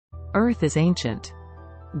Earth is ancient.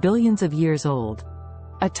 Billions of years old.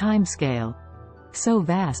 A time scale so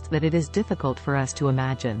vast that it is difficult for us to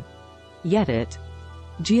imagine. Yet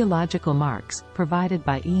geological marks, provided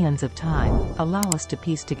by eons of time, allow us to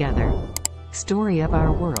piece together story of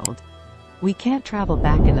our world. We can't travel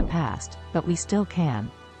back in the past, but we still can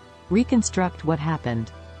reconstruct what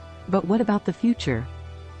happened. But what about the future?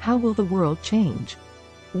 How will the world change?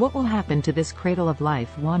 What will happen to this cradle of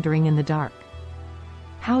life wandering in the dark?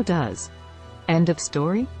 How does end of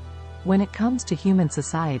story? When it comes to human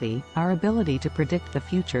society, our ability to predict the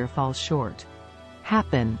future falls short.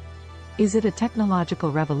 Happen. Is it a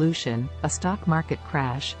technological revolution, a stock market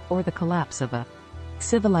crash, or the collapse of a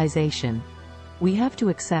civilization? We have to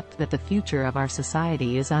accept that the future of our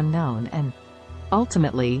society is unknown and,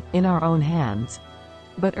 ultimately, in our own hands.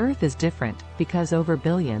 But Earth is different, because over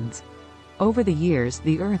the years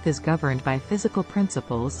the Earth is governed by physical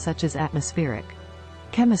principles such as atmospheric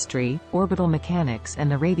chemistry, orbital mechanics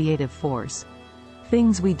and the radiative force.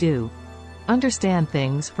 Things we do. Understand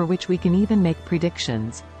things for which we can even make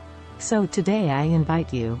predictions. So today I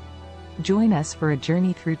invite you. Join us for a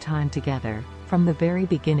journey through time together, from the very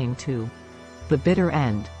beginning to the bitter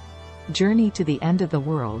end. Journey to the end of the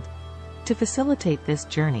world. To facilitate this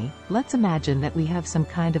journey, let's imagine that we have some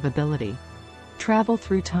kind of ability. Travel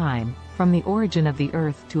through time, from the origin of the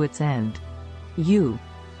Earth to its end. You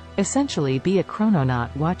essentially be a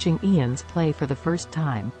chrononaut watching eons play for the first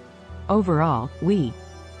time. Overall,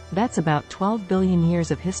 that's about 12 billion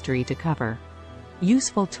years of history to cover.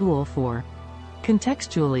 Useful tool for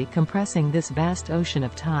contextually compressing this vast ocean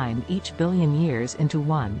of time each billion years into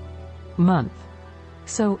 1 month.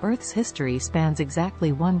 So Earth's history spans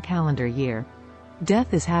exactly 1 calendar year.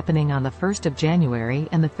 Death is happening on the 1st of January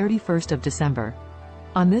and the 31st of December.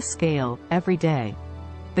 On this scale, every day.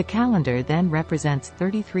 The calendar then represents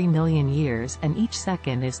 33 million years and each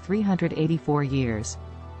second is 384 years.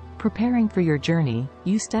 Preparing for your journey,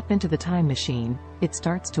 you step into the time machine, it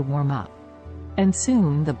starts to warm up. And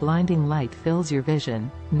soon the blinding light fills your vision,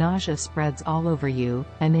 nausea spreads all over you,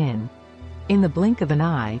 and in the blink of an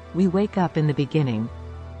eye, we wake up in the beginning.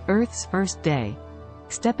 Earth's first day.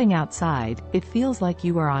 Stepping outside, it feels like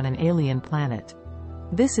you are on an alien planet.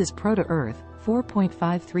 This is Proto-Earth,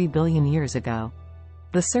 4.53 billion years ago.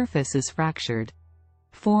 The surface is fractured.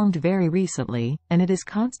 Formed very recently, and it is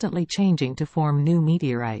constantly changing to form new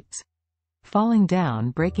meteorites. Falling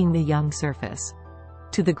down, breaking the young surface.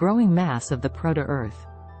 To the growing mass of the Proto-Earth.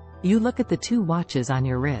 You look at the 2 watches on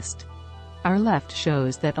your wrist. Our left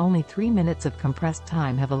shows that only 3 minutes of compressed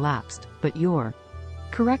time have elapsed, but your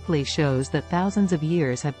correctly shows that thousands of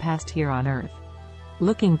years have passed here on Earth.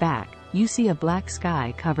 Looking back, you see a black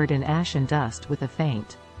sky covered in ash and dust with a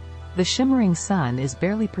faint. The shimmering sun is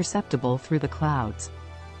barely perceptible through the clouds.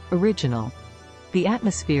 Original. The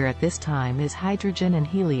atmosphere at this time is hydrogen and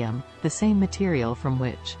helium, the same material from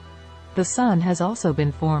which the sun has also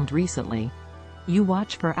been formed recently. You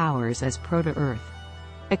watch for hours as Proto-Earth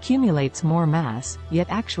accumulates more mass, yet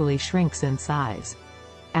actually shrinks in size.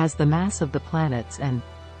 As the mass of the planets and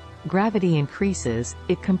gravity increases,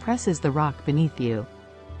 it compresses the rock beneath you.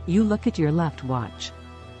 You look at your left watch.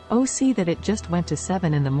 Oh, see that it just went to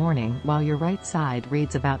 7 in the morning while your right side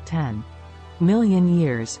reads about 10 million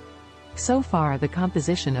years. So far the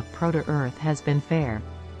composition of Proto-Earth has been fair.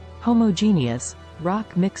 Homogeneous,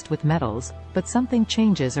 rock mixed with metals, but something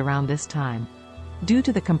changes around this time. Due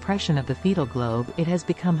to the compression of the fetal globe, it has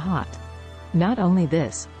become hot. Not only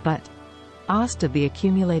this, but most of the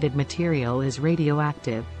accumulated material is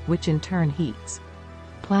radioactive, which in turn heats.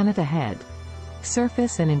 Planet ahead.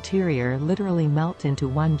 Surface and interior literally melt into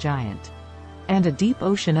one giant. And a deep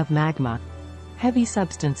ocean of magma. Heavy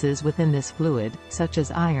substances within this fluid, such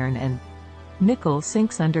as iron and nickel,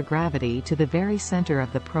 sinks under gravity to the very center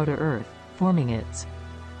of the Proto-Earth, forming its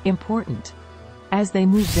important. As they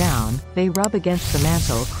move down, they rub against the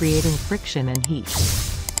mantle, creating friction and heat.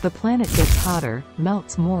 The planet gets hotter,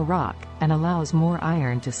 melts more rock, and allows more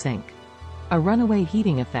iron to sink. A runaway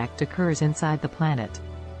heating effect occurs inside the planet.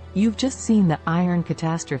 You've just seen the iron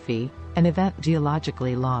catastrophe, an event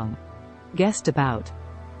geologically long guessed about.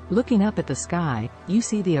 Looking up at the sky, you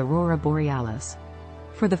see the aurora borealis.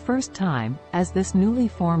 For the first time, as this newly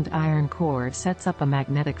formed iron core sets up a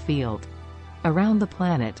magnetic field around the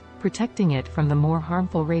planet, protecting it from the more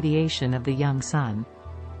harmful radiation of the young sun.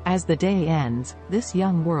 As the day ends, this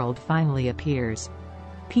young world finally appears.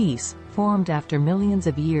 Peace, formed after millions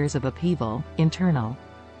of years of upheaval, internal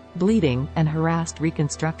bleeding, and harassed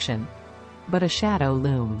reconstruction. But a shadow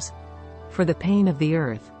looms. For the pain of the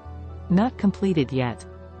Earth. Not completed yet.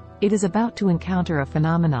 It is about to encounter a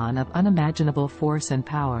phenomenon of unimaginable force and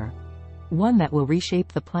power. one that will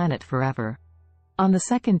reshape the planet forever. On the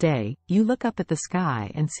second day, you look up at the sky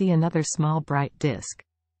and see another small bright disk.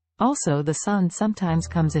 Also, the sun sometimes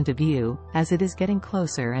comes into view, as it is getting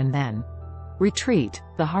closer, and then retreat,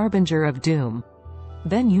 the harbinger of doom.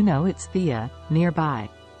 Then you know it's Theia, nearby.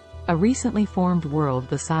 A recently formed world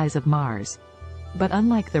the size of Mars. But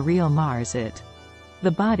unlike the real Mars,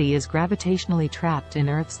 the body is gravitationally trapped in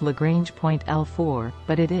Earth's Lagrange point L4,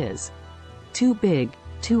 but it is too big,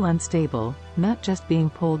 too unstable, not just being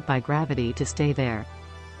pulled by gravity to stay there.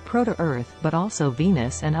 Proto-Earth, but also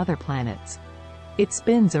Venus and other planets. It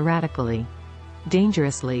spins erratically,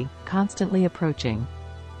 dangerously, constantly approaching.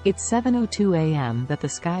 It's 7:02 a.m. that the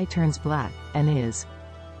sky turns black, and is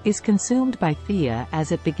consumed by Theia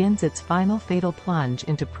as it begins its final fatal plunge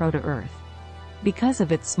into Proto-Earth. Because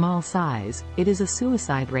of its small size, it is a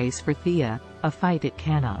suicide race for Theia, a fight it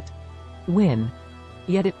cannot win.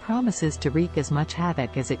 Yet it promises to wreak as much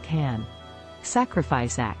havoc as it can.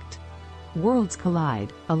 Sacrifice act. Worlds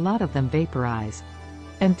collide, a lot of them vaporize,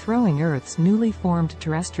 and throwing Earth's newly formed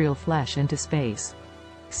terrestrial flesh into space.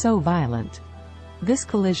 So violent. This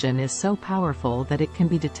collision is so powerful that it can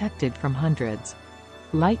be detected from hundreds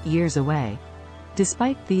light years away.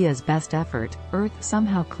 Despite Theia's best effort, Earth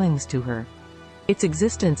somehow clings to her. Its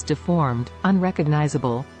existence deformed,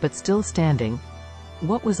 unrecognizable, but still standing.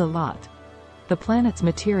 What was a lot? The planet's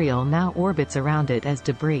material now orbits around it as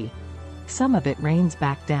debris. Some of it rains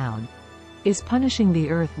back down, is punishing the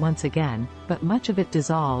Earth once again, but much of it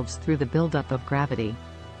dissolves through the buildup of gravity.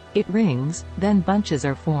 It rings, then bunches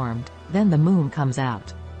are formed, then the moon comes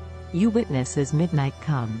out. You witness as midnight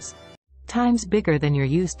comes. Times bigger than you're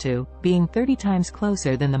used to, being 30 times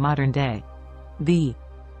closer than the modern day. The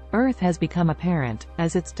Earth has become apparent,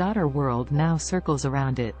 as its daughter world now circles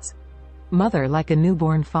around its mother like a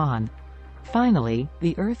newborn fawn. Finally,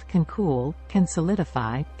 the Earth can cool, can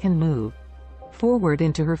solidify, can move forward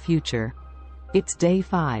into her future. It's day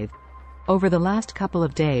 5. Over the last couple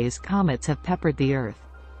of days, comets have peppered the Earth.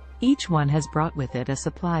 Each one has brought with it a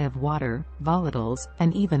supply of water, volatiles,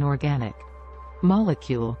 and even organic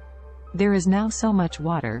molecule. There is now so much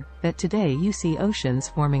water, that today you see oceans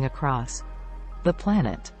forming across the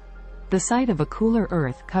planet. The sight of a cooler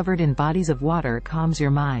Earth covered in bodies of water calms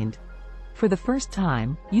your mind. For the first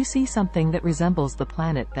time, you see something that resembles the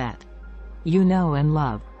planet that you know and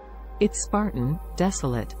love. It's Spartan,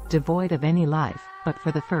 desolate, devoid of any life, but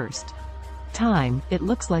for the first time, it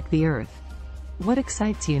looks like the Earth. What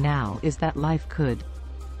excites you now is that life could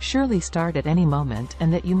surely start at any moment,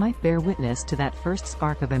 and that you might bear witness to that first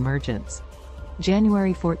spark of emergence.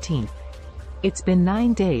 January 14th. It's been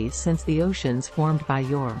 9 days since the oceans formed by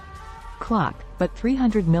your clock, but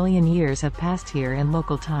 300 million years have passed here in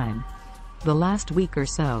local time. The last week or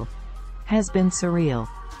so has been surreal.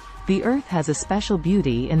 The Earth has a special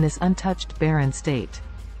beauty in this untouched barren state.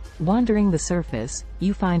 Wandering the surface,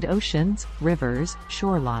 you find oceans, rivers,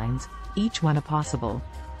 shorelines, each one a possible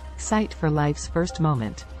site for life's first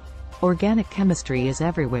moment. Organic chemistry is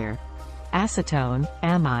everywhere. Acetone,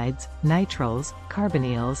 amides, nitriles,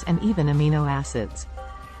 carbonyls, and even amino acids.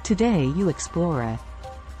 Today you explore a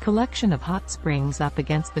collection of hot springs up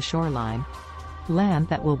against the shoreline. Land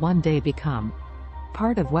that will one day become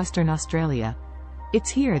part of Western Australia. It's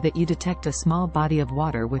here that you detect a small body of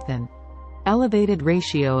water with an elevated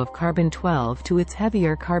ratio of carbon-12 to its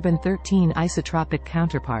heavier carbon-13 isotropic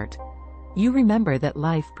counterpart. You remember that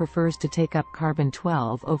life prefers to take up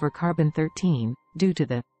carbon-12 over carbon-13, due to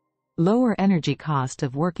the lower energy cost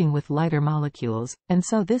of working with lighter molecules, and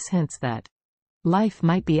so this hints that life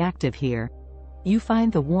might be active here. You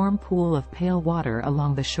find the warm pool of pale water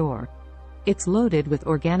along the shore. It's loaded with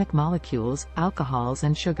organic molecules, alcohols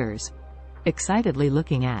and sugars. Excitedly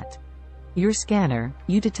looking at your scanner,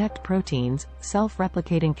 you detect proteins,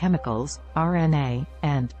 self-replicating chemicals, RNA,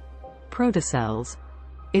 and protocells.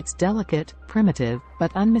 It's delicate, primitive,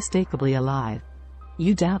 but unmistakably alive.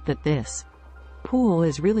 You doubt that this pool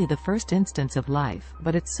is really the first instance of life,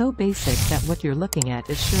 but it's so basic that what you're looking at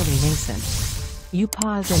is surely nascent. You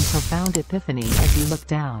pause in profound epiphany as you look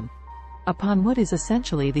down upon what is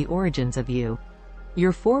essentially the origins of you.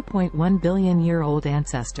 Your 4.1 billion-year-old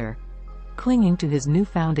ancestor, clinging to his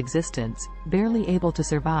newfound existence, barely able to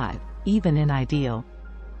survive, even in ideal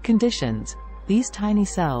conditions. These tiny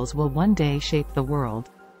cells will one day shape the world.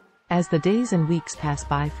 As the days and weeks pass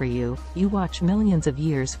by for you, you watch millions of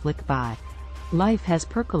years flick by. Life has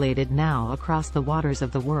percolated now across the waters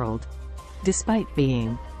of the world. Despite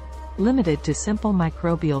being limited to simple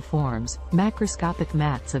microbial forms, macroscopic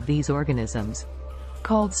mats of these organisms,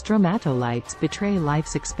 called stromatolites, betray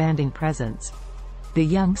life's expanding presence. The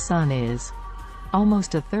young sun is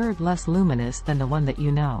almost a third less luminous than the one that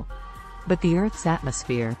you know. But the Earth's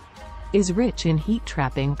atmosphere is rich in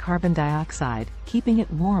heat-trapping carbon dioxide, keeping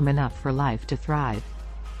it warm enough for life to thrive.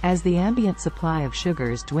 As the ambient supply of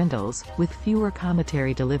sugars dwindles, with fewer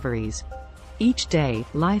cometary deliveries, each day,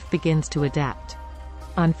 life begins to adapt.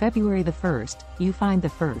 On February the 1st, you find the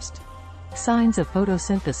first signs of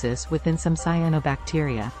photosynthesis within some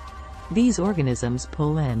cyanobacteria. These organisms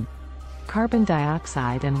pull in carbon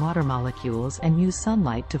dioxide and water molecules and use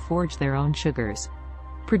sunlight to forge their own sugars,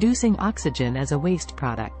 producing oxygen as a waste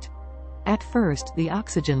product. At first, the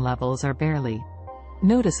oxygen levels are barely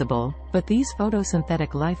noticeable, but these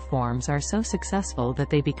photosynthetic life forms are so successful that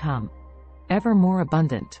they become ever more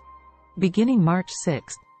abundant. Beginning March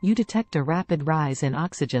 6, you detect a rapid rise in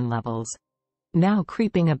oxygen levels, now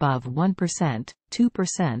creeping above 1%,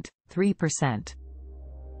 2%, 3%.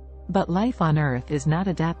 But life on Earth is not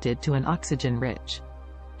adapted to an oxygen-rich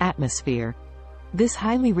atmosphere. This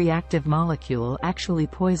highly reactive molecule actually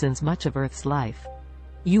poisons much of Earth's life.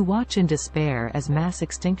 You watch in despair as mass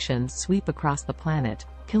extinctions sweep across the planet,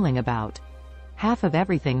 killing about half of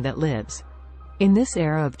everything that lives. In this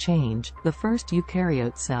era of change, the first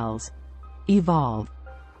eukaryote cells evolve.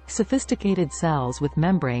 Sophisticated cells with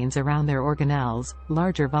membranes around their organelles,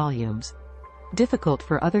 larger volumes, difficult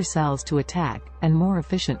for other cells to attack, and more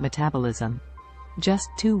efficient metabolism. Just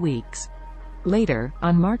 2 weeks later,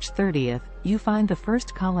 on March 30th, you find the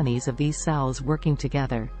first colonies of these cells working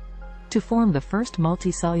together to form the first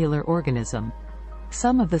multicellular organism.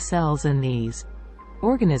 Some of the cells in these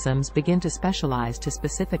organisms begin to specialize to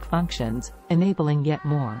specific functions, enabling yet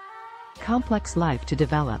more complex life to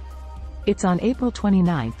develop. It's on April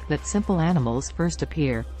 29th that simple animals first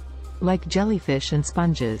appear, like jellyfish and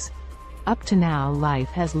sponges. Up to now, life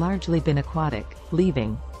has largely been aquatic,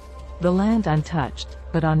 leaving the land untouched,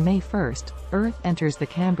 but on May 1st, Earth enters the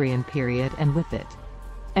Cambrian period, and with it,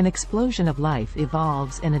 an explosion of life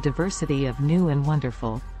evolves in a diversity of new and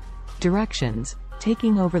wonderful directions,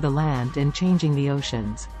 taking over the land and changing the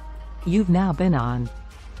oceans. You've now been on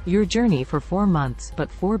your journey for 4 months,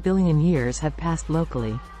 but 4 billion years have passed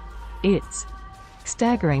locally. It's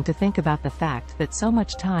staggering to think about the fact that so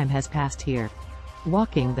much time has passed here.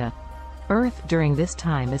 Walking the Earth during this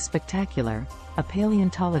time is spectacular, a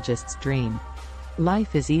paleontologist's dream.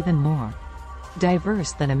 Life is even more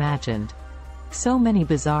diverse than imagined. So many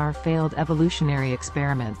bizarre failed evolutionary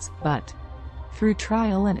experiments, but through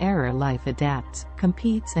trial and error life adapts,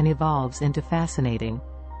 competes and evolves into fascinating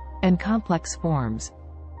and complex forms.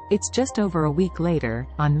 It's just over a week later,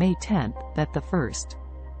 on May 10th, that the first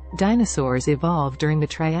dinosaurs evolved during the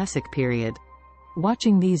Triassic period.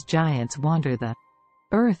 Watching these giants wander the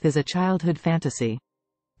Earth is a childhood fantasy.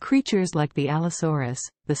 Creatures like the Allosaurus,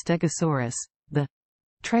 the Stegosaurus, the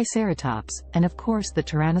Triceratops, and of course the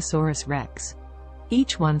Tyrannosaurus rex.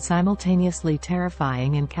 Each one simultaneously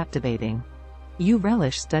terrifying and captivating. You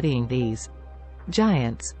relish studying these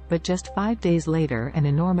giants, but just 5 days later an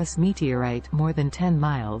enormous meteorite more than 10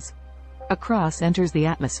 miles across enters the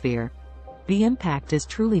atmosphere. The impact is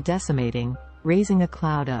truly decimating, raising a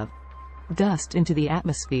cloud of dust into the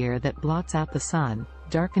atmosphere that blots out the sun,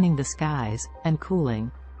 darkening the skies, and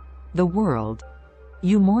cooling the world.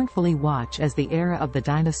 You mournfully watch as the era of the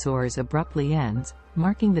dinosaurs abruptly ends,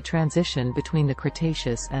 marking the transition between the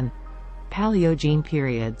Cretaceous and Paleogene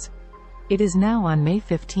periods. It is now on May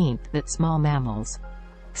 15th that small mammals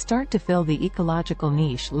start to fill the ecological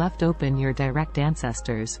niche left open your direct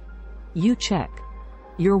ancestors. You check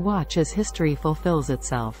your watch as history fulfills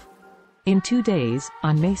itself. In 2 days,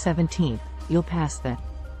 on May 17th, you'll pass the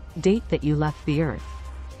date that you left the Earth.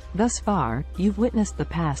 Thus far, you've witnessed the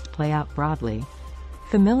past play out broadly.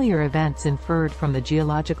 Familiar events inferred from the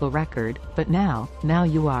geological record, but now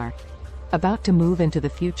you are about to move into the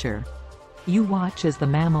future. You watch as the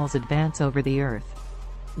mammals advance over the Earth,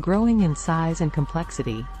 growing in size and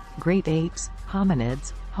complexity. Great apes,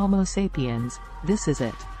 hominids, Homo sapiens, this is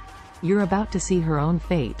it. You're about to see her own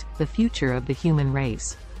fate, the future of the human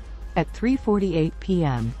race. At 3:48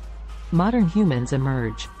 p.m., modern humans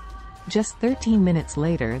emerge. Just 13 minutes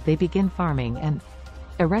later they begin farming and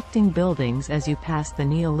erecting buildings as you pass the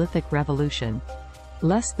Neolithic Revolution.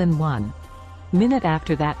 Less than 1 minute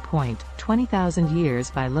after that point, 20,000 years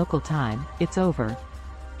by local time, it's over.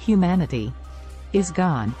 Humanity is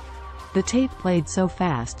gone. The tape played so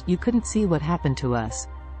fast you couldn't see what happened to us.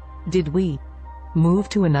 Did we move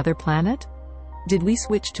to another planet? Did we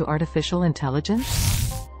switch to artificial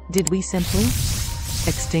intelligence? Did we simply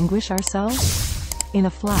extinguish ourselves? In a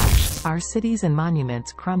flash, our cities and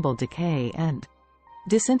monuments crumble, decay and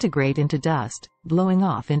disintegrate into dust, blowing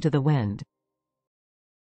off into the wind.